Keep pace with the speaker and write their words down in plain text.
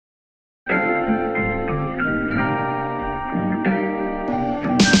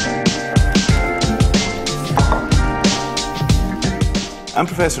I'm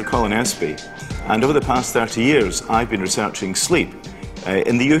Professor Colin Espie, and over the past 30 years I've been researching sleep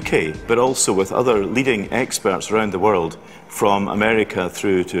in the UK, but also with other leading experts around the world, from America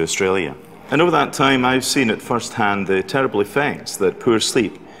through to Australia. And over that time I've seen at first hand the terrible effects that poor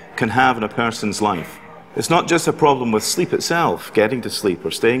sleep can have on a person's life. It's not just a problem with sleep itself, getting to sleep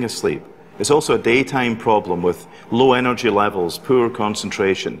or staying asleep. It's also a daytime problem with low energy levels, poor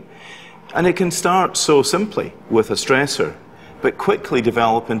concentration. And it can start so simply with a stressor, but quickly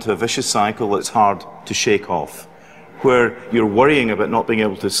develop into a vicious cycle that's hard to shake off, where you're worrying about not being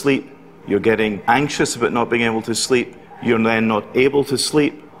able to sleep, you're getting anxious about not being able to sleep, you're then not able to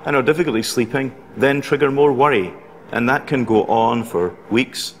sleep, and are difficulty sleeping, then trigger more worry. And that can go on for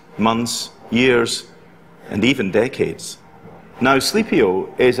weeks, months, years, and even decades. Now,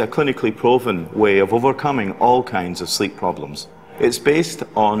 Sleepio is a clinically proven way of overcoming all kinds of sleep problems. It's based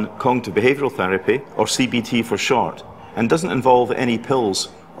on cognitive behavioral therapy, or CBT for short, and doesn't involve any pills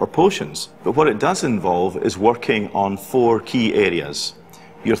or potions. But what it does involve is working on 4 key areas: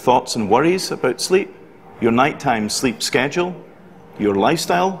 your thoughts and worries about sleep, your nighttime sleep schedule, your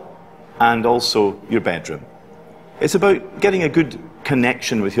lifestyle, and also your bedroom. It's about getting a good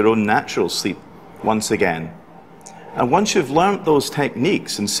connection with your own natural sleep once again. And once you've learnt those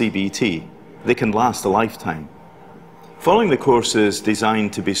techniques in CBT, they can last a lifetime. Following the course is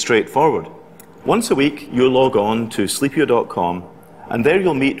designed to be straightforward. Once a week, you'll log on to sleepio.com, and there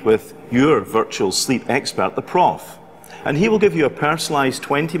you'll meet with your virtual sleep expert, the Prof. And he will give you a personalized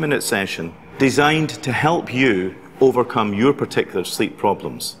 20-minute session designed to help you overcome your particular sleep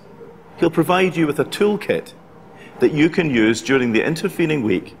problems. He'll provide you with a toolkit that you can use during the intervening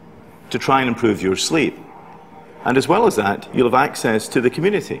week to try and improve your sleep. And as well as that, you'll have access to the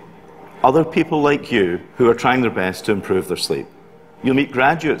community, other people like you who are trying their best to improve their sleep. You'll meet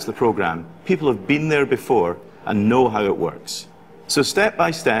graduates of the program, people who have been there before and know how it works. So step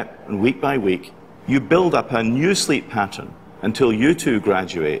by step and week by week, you build up a new sleep pattern until you too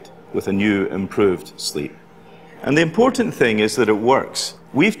graduate with a new improved sleep. And the important thing is that it works.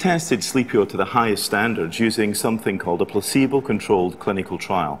 We've tested Sleepio to the highest standards using something called a placebo-controlled clinical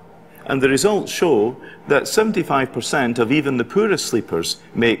trial. And the results show that 75% of even the poorest sleepers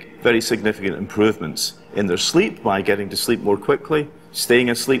make very significant improvements in their sleep by getting to sleep more quickly, staying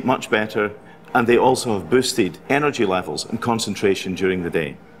asleep much better, and they also have boosted energy levels and concentration during the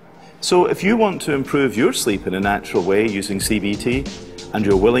day. So if you want to improve your sleep in a natural way using CBT, and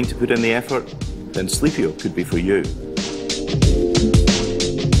you're willing to put in the effort, then Sleepio could be for you.